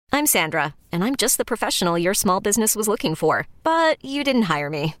I'm Sandra, and I'm just the professional your small business was looking for. But you didn't hire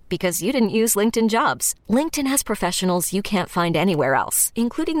me because you didn't use LinkedIn Jobs. LinkedIn has professionals you can't find anywhere else,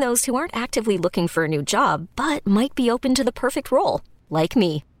 including those who aren't actively looking for a new job, but might be open to the perfect role, like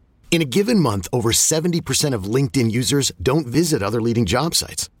me. In a given month, over 70% of LinkedIn users don't visit other leading job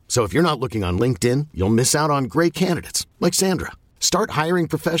sites. So if you're not looking on LinkedIn, you'll miss out on great candidates like Sandra. Start hiring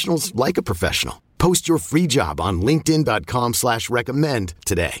professionals like a professional. Post your free job on linkedin.com/recommend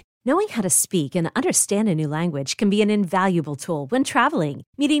today. Knowing how to speak and understand a new language can be an invaluable tool when traveling,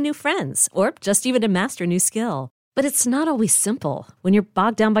 meeting new friends, or just even to master a new skill. But it's not always simple when you're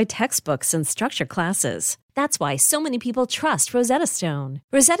bogged down by textbooks and structured classes. That's why so many people trust Rosetta Stone.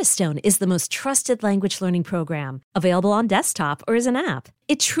 Rosetta Stone is the most trusted language learning program, available on desktop or as an app.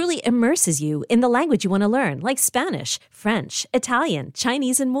 It truly immerses you in the language you want to learn, like Spanish, French, Italian,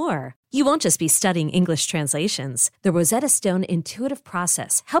 Chinese, and more. You won't just be studying English translations. The Rosetta Stone intuitive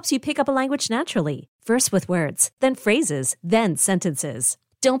process helps you pick up a language naturally, first with words, then phrases, then sentences.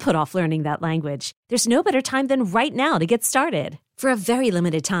 Don't put off learning that language. There's no better time than right now to get started. For a very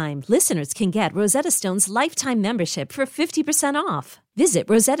limited time, listeners can get Rosetta Stone's lifetime membership for 50% off. Visit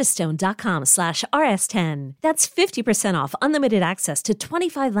rosettastone.com/rs10. That's 50% off unlimited access to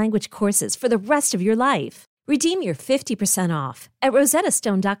 25 language courses for the rest of your life. Redeem your 50% off at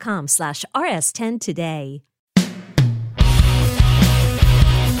rosettastone.com/rs10 today.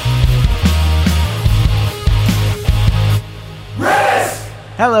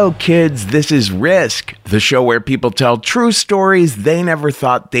 Hello, kids. This is Risk, the show where people tell true stories they never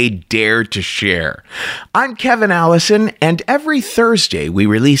thought they'd dare to share. I'm Kevin Allison, and every Thursday we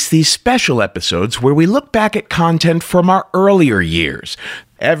release these special episodes where we look back at content from our earlier years.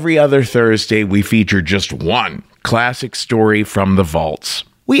 Every other Thursday we feature just one classic story from the vaults.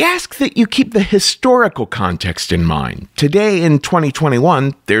 We ask that you keep the historical context in mind. Today, in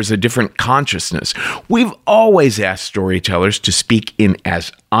 2021, there's a different consciousness. We've always asked storytellers to speak in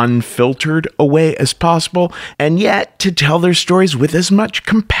as unfiltered a way as possible, and yet to tell their stories with as much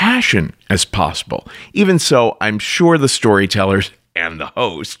compassion as possible. Even so, I'm sure the storytellers and the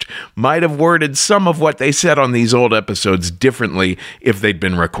host might have worded some of what they said on these old episodes differently if they'd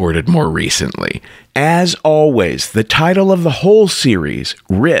been recorded more recently. As always, the title of the whole series,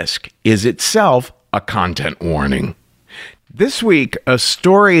 Risk, is itself a content warning. This week, a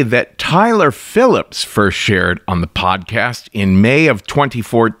story that Tyler Phillips first shared on the podcast in May of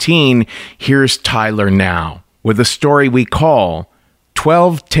 2014. Here's Tyler now with a story we call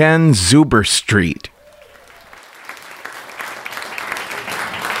 1210 Zuber Street.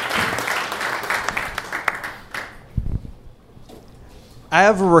 I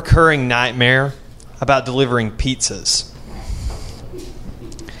have a recurring nightmare about delivering pizzas.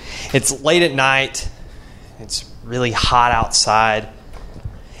 It's late at night. It's really hot outside.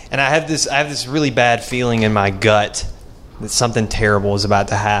 And I have this really bad feeling in my gut that something terrible is about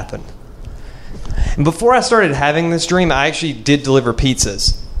to happen. And before I started having this dream, I actually did deliver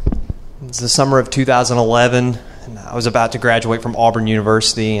pizzas. It's the summer of 2011, and I was about to graduate from Auburn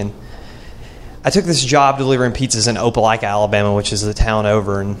University, and I took this job delivering pizzas in Opelika, Alabama, which is the town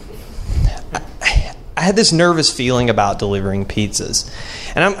over, and I had this nervous feeling about delivering pizzas.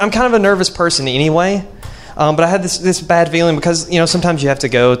 And I'm kind of a nervous person anyway, but I had this bad feeling because, sometimes you have to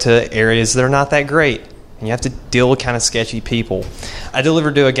go to areas that are not that great, and you have to deal with kind of sketchy people. I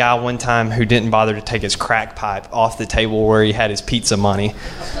delivered to a guy one time who didn't bother to take his crack pipe off the table where he had his pizza money.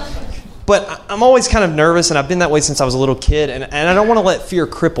 But I'm always kind of nervous, and I've been that way since I was a little kid, and I don't want to let fear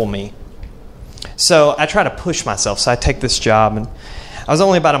cripple me. So I try to push myself. So I take this job, and I was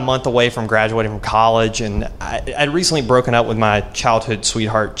only about a month away from graduating from college, and I'd recently broken up with my childhood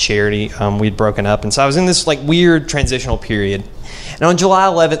sweetheart, Charity. We'd broken up, and so I was in this weird transitional period. And on July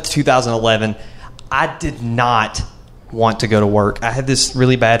 11th, 2011, I did not want to go to work. I had this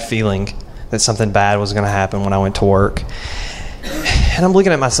really bad feeling that something bad was going to happen when I went to work. And I'm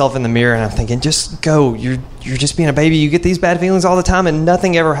looking at myself in the mirror, and I'm thinking, just go. You're just being a baby. You get these bad feelings all the time, and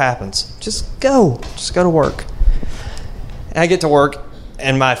nothing ever happens. Just go. Just go to work. And I get to work,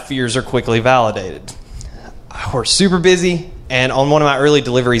 and my fears are quickly validated. We're super busy, and on one of my early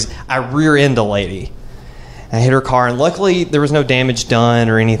deliveries, I rear-end a lady. I hit her car, and luckily there was no damage done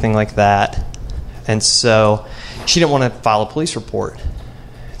or anything like that. And so she didn't want to file a police report.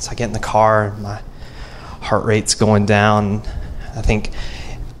 So I get in the car, and my heart rate's going down. I think,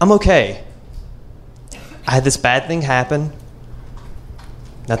 I'm okay. I had this bad thing happen.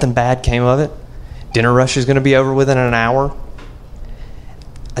 Nothing bad came of it. Dinner rush is going to be over within an hour.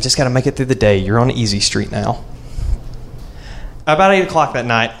 I just got to make it through the day. You're on Easy Street now. About 8 o'clock that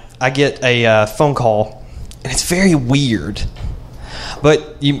night, I get a phone call, and it's very weird.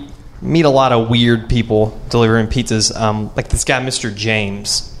 But you meet a lot of weird people delivering pizzas, like this guy, Mr.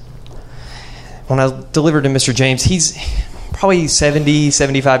 James. When I delivered to Mr. James, he's probably 70,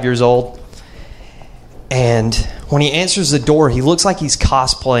 75 years old. And when he answers the door, he looks like he's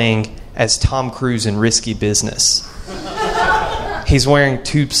cosplaying as Tom Cruise in Risky Business. He's wearing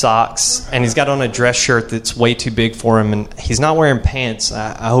tube socks, and he's got on a dress shirt that's way too big for him, and he's not wearing pants.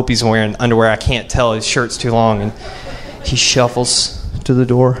 I hope he's wearing underwear. I can't tell. His shirt's too long. And he shuffles to the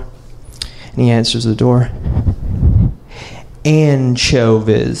door, and he answers the door.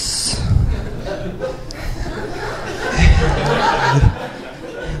 Anchovies.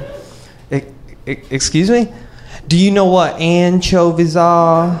 Excuse me? Do you know what anchovies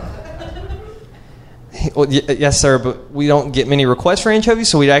are? Well, yes, sir, but we don't get many requests for anchovies,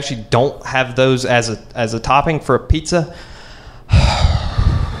 so we actually don't have those as a topping for a pizza.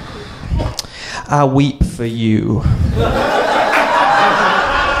 I weep for you.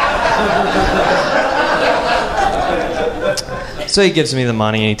 So he gives me the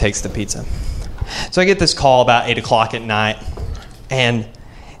money and he takes the pizza. So I get this call about 8 o'clock at night, and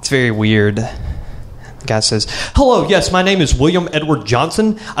it's very weird. The guy says, "Hello, yes, my name is William Edward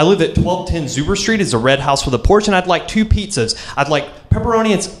Johnson. I live at 1210 Zuber Street. It's a red house with a porch, and I'd like 2 pizzas. I'd like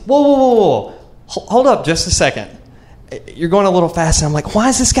pepperoni and..." Whoa. Hold up just a second. You're going a little fast. And I'm like, why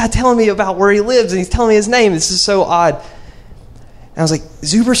is this guy telling me about where he lives? And he's telling me his name. This is so odd. And I was like,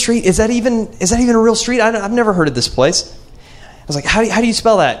 Zuber Street? Is that even a real street? I've never heard of this place. I was like, how do you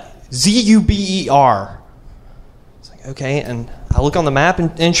spell that? Zuber. It's like, okay, and I look on the map,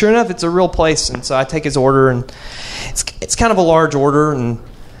 and sure enough, it's a real place. And so I take his order, and it's kind of a large order, and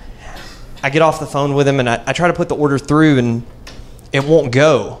I get off the phone with him, and I try to put the order through, and it won't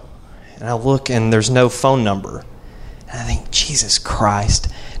go. And I look, and there's no phone number. And I think, Jesus Christ,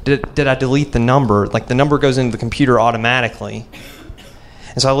 did I delete the number? Like, the number goes into the computer automatically.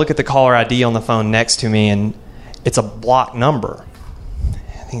 And so I look at the caller ID on the phone next to me, and it's a blocked number.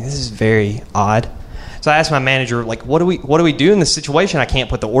 I think this is very odd. So I asked my manager, like, what do we do in this situation? I can't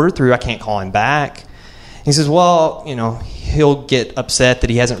put the order through. I can't call him back. He says, well, he'll get upset that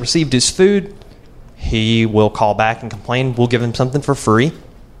he hasn't received his food. He will call back and complain. We'll give him something for free,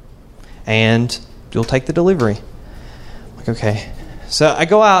 and you'll take the delivery. I'm like, okay. So I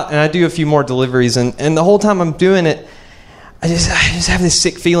go out and I do a few more deliveries, and the whole time I'm doing it, I just have this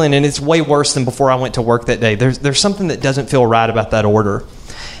sick feeling, and it's way worse than before I went to work that day. There's something that doesn't feel right about that order.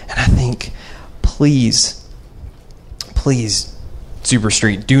 And I think, please, Zuber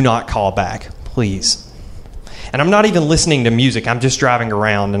Street, do not call back, please. And I'm not even listening to music. I'm just driving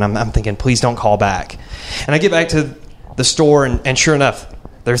around, and I'm thinking, please don't call back. And I get back to the store, and sure enough,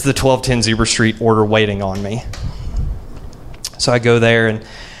 there's the 1210 Zuber Street order waiting on me. So I go there, and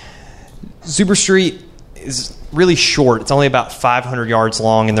Zuber Street is really short. It's only about 500 yards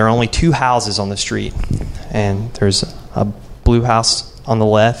long, and there are only 2 houses on the street. And there's a blue house on the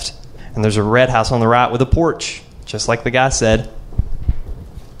left, and there's a red house on the right with a porch, just like the guy said.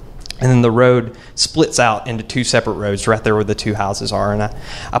 And then the road splits out into 2 separate roads right there where the 2 houses are. And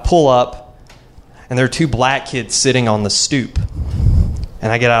I pull up, and there are 2 black kids sitting on the stoop.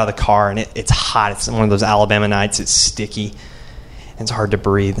 And I get out of the car, and it's hot. It's one of those Alabama nights. It's sticky. And it's hard to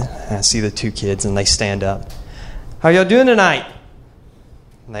breathe. And I see the 2 kids, and they stand up. How y'all doing tonight?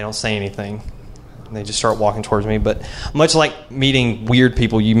 And they don't say anything. And they just start walking towards me. But much like meeting weird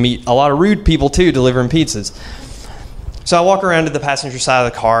people, you meet a lot of rude people, too, delivering pizzas. So I walk around to the passenger side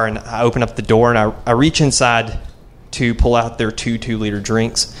of the car, and I open up the door, and I reach inside to pull out their 2 2-liter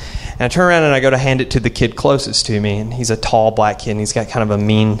drinks. And I turn around, and I go to hand it to the kid closest to me. And he's a tall black kid, and he's got kind of a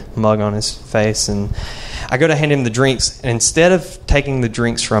mean mug on his face. And I go to hand him the drinks, and instead of taking the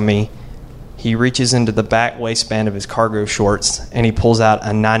drinks from me, he reaches into the back waistband of his cargo shorts, and he pulls out a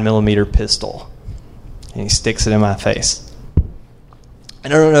 9mm pistol. And he sticks it in my face.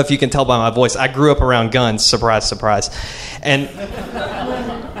 And I don't know if you can tell by my voice, I grew up around guns. Surprise, surprise. And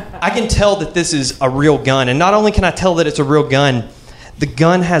I can tell that this is a real gun. And not only can I tell that it's a real gun, the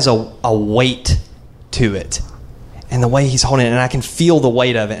gun has a weight to it. And the way he's holding it, and I can feel the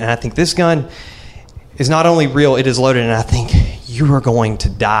weight of it. And I think this gun is not only real, it is loaded. And I think, you are going to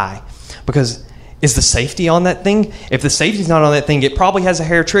die. Because is the safety on that thing? If the safety's not on that thing, it probably has a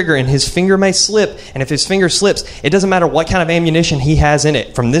hair trigger, and his finger may slip. And if his finger slips, it doesn't matter what kind of ammunition he has in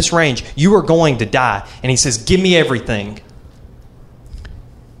it. From this range, you are going to die. And he says, give me everything.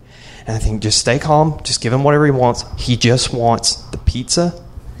 And I think, just stay calm. Just give him whatever he wants. He just wants the pizza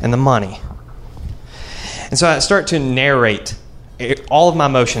and the money. And so I start to narrate all of my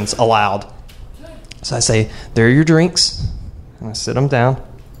emotions aloud. So I say, there are your drinks. And I sit them down.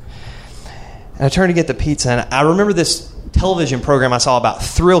 And I turn to get the pizza, and I remember this television program I saw about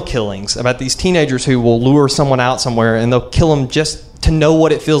thrill killings, about these teenagers who will lure someone out somewhere and they'll kill them just to know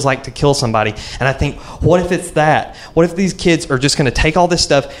what it feels like to kill somebody. And I think, what if it's that? What if these kids are just going to take all this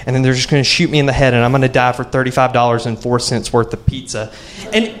stuff and then they're just going to shoot me in the head and I'm going to die for $35.04 worth of pizza?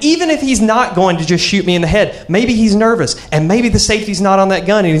 And even if he's not going to just shoot me in the head, maybe he's nervous and maybe the safety's not on that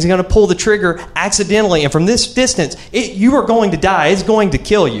gun and he's going to pull the trigger accidentally, and from this distance, you are going to die. It's going to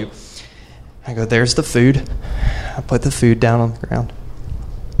kill you. I go, there's the food. I put the food down on the ground.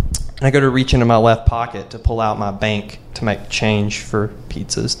 And I go to reach into my left pocket to pull out my bank to make change for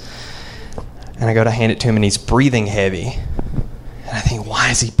pizzas. And I go to hand it to him, and he's breathing heavy. And I think, why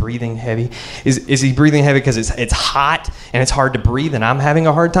is he breathing heavy? Is he breathing heavy because it's hot and it's hard to breathe and I'm having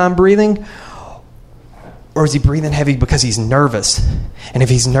a hard time breathing? Or is he breathing heavy because he's nervous? And if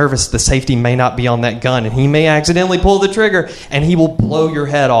he's nervous, the safety may not be on that gun, and he may accidentally pull the trigger and he will blow your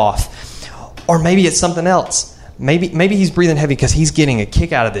head off. Or maybe it's something else. Maybe he's breathing heavy because he's getting a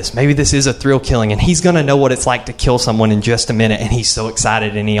kick out of this. Maybe this is a thrill killing, and he's going to know what it's like to kill someone in just a minute, and he's so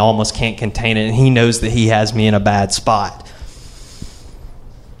excited and he almost can't contain it, and he knows that he has me in a bad spot.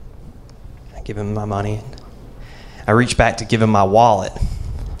 I give him my money. I reach back to give him my wallet,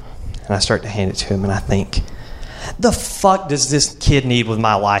 and I start to hand it to him, and I think, the fuck does this kid need with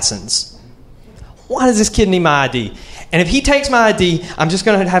my license? Why does this kid need my ID? And if he takes my ID, I'm just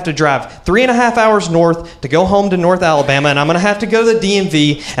going to have to drive 3.5 hours north to go home to North Alabama, and I'm going to have to go to the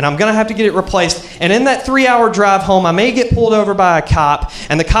DMV, and I'm going to have to get it replaced. And in that 3-hour drive home, I may get pulled over by a cop,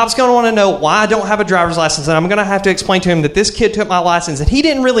 and the cop's going to want to know why I don't have a driver's license, and I'm going to have to explain to him that this kid took my license, and he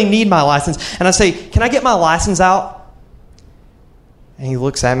didn't really need my license. And I say, can I get my license out? And he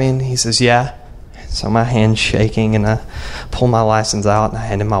looks at me, and he says, yeah. So my hand's shaking, and I pull my license out, and I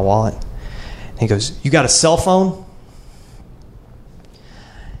hand him my wallet. And he goes, you got a cell phone?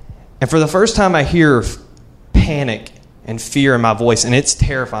 And for the first time, I hear panic and fear in my voice, and it's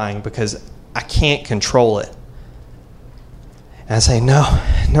terrifying because I can't control it. And I say,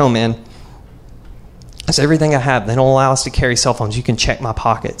 no, man. That's everything I have. They don't allow us to carry cell phones. You can check my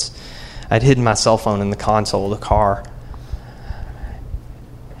pockets. I'd hidden my cell phone in the console of the car.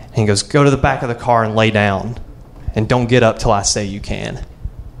 And he goes, go to the back of the car and lay down, and don't get up till I say you can.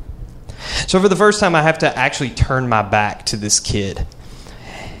 So for the first time, I have to actually turn my back to this kid.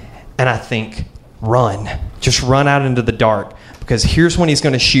 And I think, run. Just run out into the dark, because here's when he's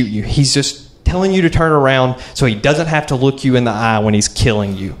going to shoot you. He's just telling you to turn around so he doesn't have to look you in the eye when he's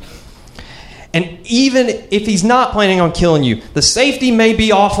killing you. And even if he's not planning on killing you, the safety may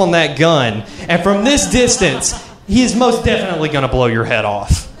be off on that gun. And from this distance, he is most definitely going to blow your head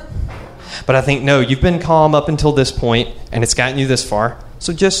off. But I think, no, you've been calm up until this point, and it's gotten you this far.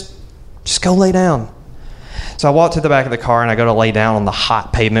 So just go lay down. So I walk to the back of the car, and I go to lay down on the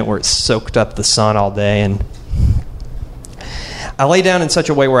hot pavement where it's soaked up the sun all day. And I lay down in such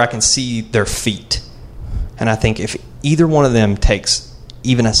a way where I can see their feet. And I think if either one of them takes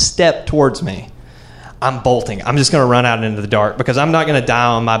even a step towards me, I'm bolting. I'm just going to run out into the dark, because I'm not going to die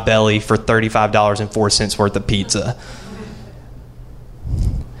on my belly for $35.04 worth of pizza.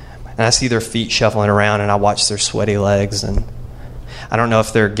 And I see their feet shuffling around, and I watch their sweaty legs, and I don't know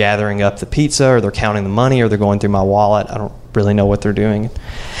if they're gathering up the pizza or they're counting the money or they're going through my wallet. I don't really know what they're doing.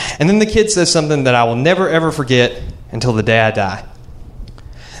 And then the kid says something that I will never, ever forget until the day I die.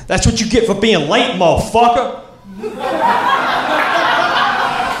 That's what you get for being late, motherfucker.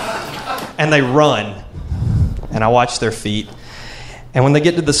 And they run. And I watch their feet. And when they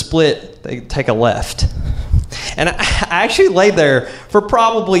get to the split, they take a left. And I actually laid there for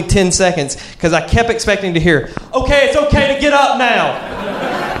probably 10 seconds because I kept expecting to hear, okay, it's okay to get up now.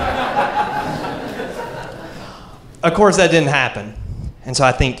 Of course, that didn't happen. And so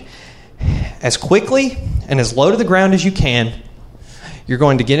I think, as quickly and as low to the ground as you can, you're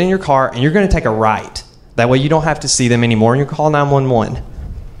going to get in your car and you're going to take a right. That way you don't have to see them anymore, and you call 911.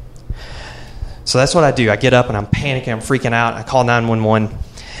 So that's what I do. I get up and I'm panicking, I'm freaking out. I call 911.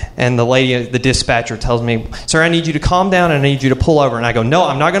 And the lady, the dispatcher, tells me, sir, I need you to calm down and I need you to pull over. And I go, no,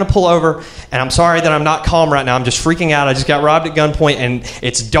 I'm not going to pull over. And I'm sorry that I'm not calm right now. I'm just freaking out. I just got robbed at gunpoint and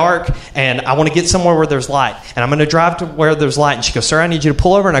it's dark and I want to get somewhere where there's light. And I'm going to drive to where there's light. And she goes, sir, I need you to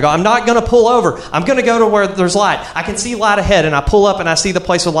pull over. And I go, I'm not going to pull over. I'm going to go to where there's light. I can see light ahead. And I pull up and I see the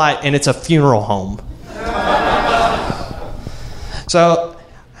place with light, and it's a funeral home. So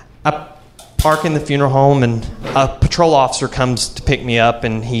I park in the funeral home, and a patrol officer comes to pick me up,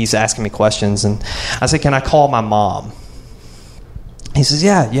 and he's asking me questions. And I say, can I call my mom? He says,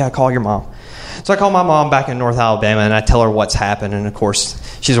 yeah, call your mom. So I call my mom back in North Alabama, and I tell her what's happened. And of course,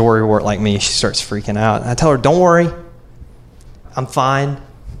 she's a worrywart like me. She starts freaking out. And I tell her, don't worry, I'm fine.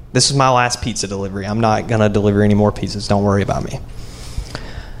 This is my last pizza delivery. I'm not going to deliver any more pizzas. Don't worry about me.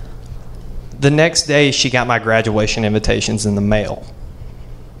 The next day, she got my graduation invitations in the mail.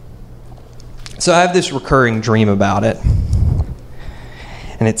 So I have this recurring dream about it.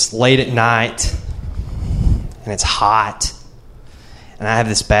 And it's late at night. And it's hot. And I have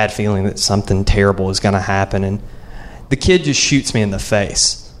this bad feeling that something terrible is going to happen. And the kid just shoots me in the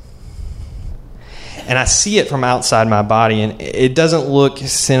face. And I see it from outside my body, and it doesn't look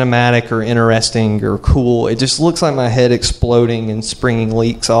cinematic or interesting or cool. It just looks like my head exploding and springing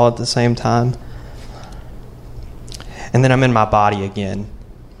leaks all at the same time. And then I'm in my body again.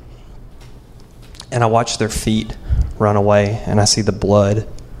 And I watch their feet run away, and I see the blood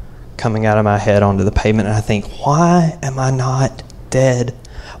coming out of my head onto the pavement, and I think, why am I not dead?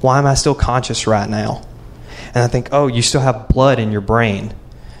 Why am I still conscious right now? And I think, oh, you still have blood in your brain.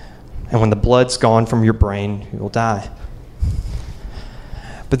 And when the blood's gone from your brain, you'll die.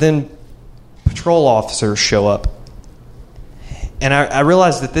 But then patrol officers show up. And I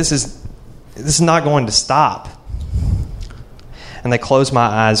realize that this is not going to stop. And they close my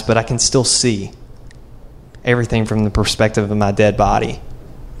eyes, but I can still see everything from the perspective of my dead body.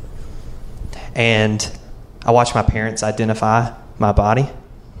 And I watch my parents identify my body.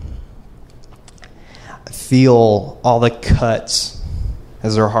 I feel all the cuts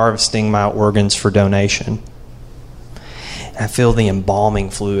as they're harvesting my organs for donation. And I feel the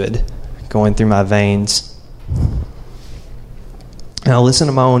embalming fluid going through my veins. And I listen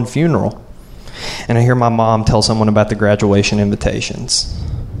to my own funeral. And I hear my mom tell someone about the graduation invitations.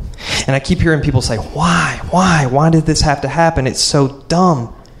 And I keep hearing people say, why did this have to happen? It's so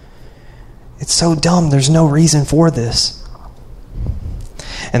dumb. It's so dumb. There's no reason for this.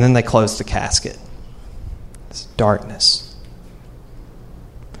 And then they close the casket. It's darkness.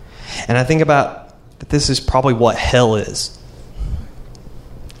 And I think about that this is probably what hell is.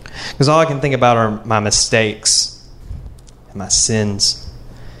 Because all I can think about are my mistakes and my sins.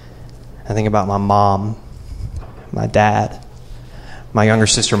 I think about my mom, my dad, my younger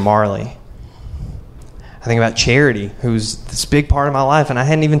sister Marley. I think about Charity, who's this big part of my life, and I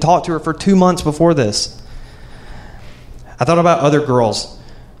hadn't even talked to her for 2 months before this. I thought about other girls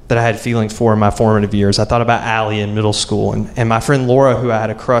that I had feelings for in my formative years. I thought about Allie in middle school and my friend Laura, who I had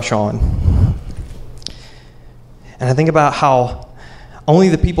a crush on. And I think about how only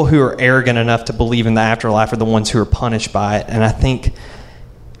the people who are arrogant enough to believe in the afterlife are the ones who are punished by it. And I think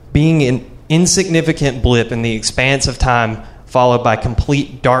being an insignificant blip in the expanse of time followed by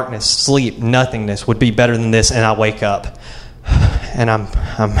complete darkness, sleep, nothingness would be better than this. And I wake up and I'm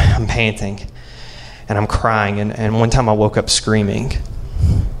panting and I'm crying. And one time I woke up screaming.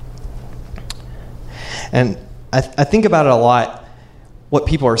 And I think about it a lot, what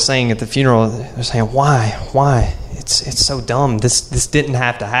people are saying at the funeral. They're saying, why? It's so dumb. This didn't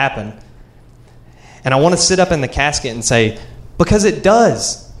have to happen. And I want to sit up in the casket and say, because it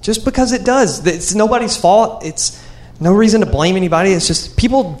does. Just because it does. It's nobody's fault. It's no reason to blame anybody. It's just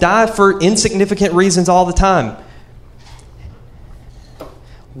people die for insignificant reasons all the time.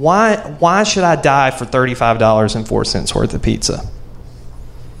 Why should I die for $35.04 worth of pizza?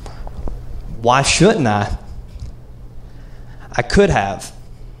 Why shouldn't I? I could have,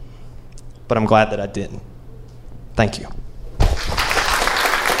 but I'm glad that I didn't. Thank you.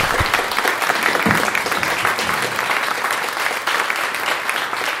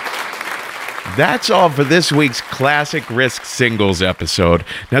 That's all for this week's Classic Risk Singles episode.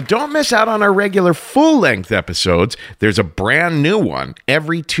 Now, don't miss out on our regular full-length episodes. There's a brand new one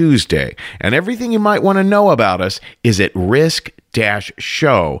every Tuesday, and everything you might want to know about us is at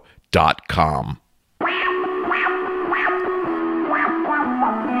risk-show.com.